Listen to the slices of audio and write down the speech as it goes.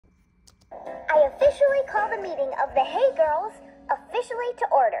I officially call the meeting of the Hey Girls officially to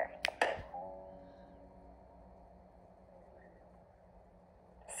order.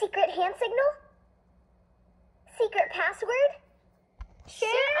 Secret hand signal? Secret password? Share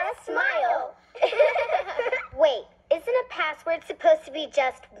a smile. Wait, isn't a password supposed to be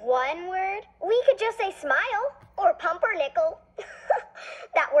just one word? We could just say smile or pumpernickel.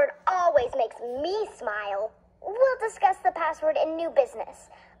 That word always makes me smile. We'll discuss the password in new business.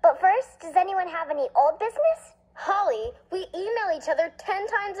 But first, does anyone have any old business? Holly, we email each other 10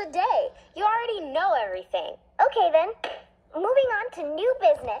 times a day. You already know everything. Okay then, moving on to new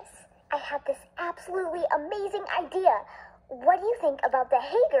business. I had this absolutely amazing idea. What do you think about the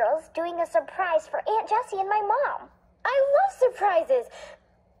Hey Girls doing a surprise for Aunt Jessie and my mom? I love surprises.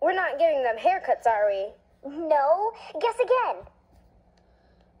 We're not giving them haircuts, are we? No, guess again.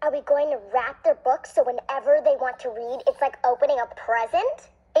 Are we going to wrap their books so whenever they want to read, it's like opening a present?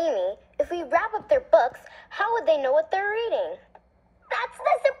 Amy, if we wrap up their books, how would they know what they're reading? That's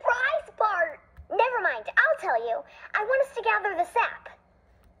the surprise part. Never mind, I'll tell you. I want us to gather the sap.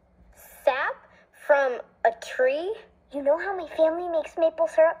 Sap? From a tree? You know how my family makes maple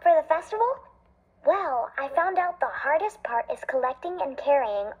syrup for the festival? Well, I found out the hardest part is collecting and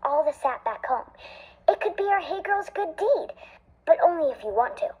carrying all the sap back home. It could be our Hey Girls good deed, but only if you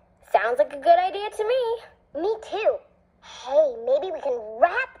want to. Sounds like a good idea to me. Me too. Hey, maybe we can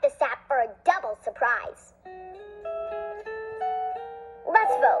wrap the sap for a double surprise.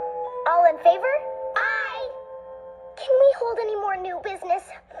 Let's vote. All in favor? Aye. Can we hold any more new business?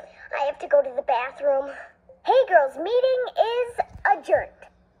 I have to go to the bathroom. Hey Girls, meeting is adjourned.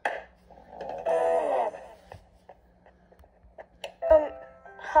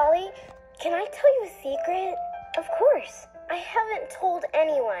 Holly, can I tell you a secret? Of course. I haven't told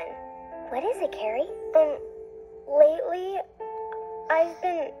anyone. What is it, Carrie? Lately, I've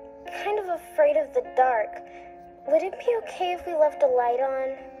been kind of afraid of the dark. Would it be okay if we left a light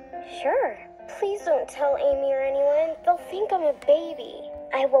on? Sure. Please don't tell Amy or anyone. They'll think I'm a baby.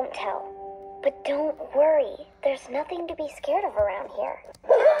 I won't tell. But don't worry. There's nothing to be scared of around here.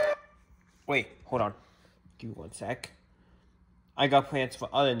 Wait, hold on. Give me one sec. I got plans for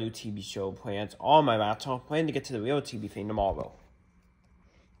other new TV show plans on my laptop. Plan to get to the real TV thing tomorrow.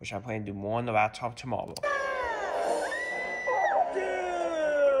 Which I plan to do more on the laptop tomorrow.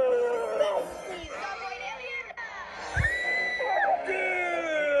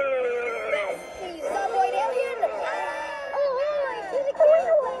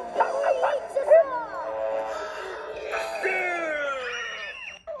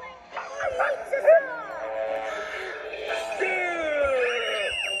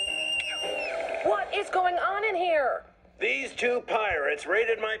 What is going on in here? These two pirates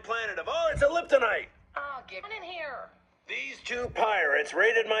raided my planet of... Oh, it's a Liptonite! I'll get in here. These two pirates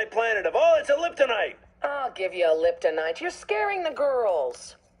raided my planet of... Oh, it's a Liptonite! I'll give you a Liptonite. You're scaring the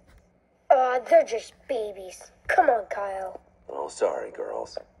girls. They're just babies. Come on, Kyle. Oh, sorry,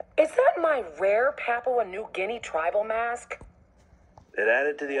 girls. Is that my rare Papua New Guinea tribal mask? It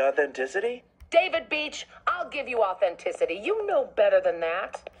added to the authenticity? David Beach, I'll give you authenticity. You know better than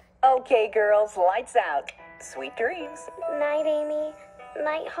that. Okay, girls, lights out. Sweet dreams. Night, Amy.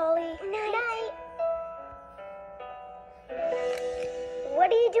 Night, Holly. Night.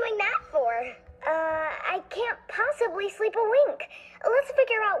 What are you doing that for? I can't possibly sleep a wink. Let's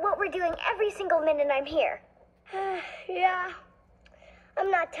figure out what we're doing every single minute I'm here. Yeah.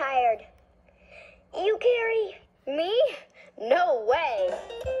 I'm not tired. You, Carrie? Me? No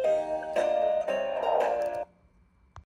way.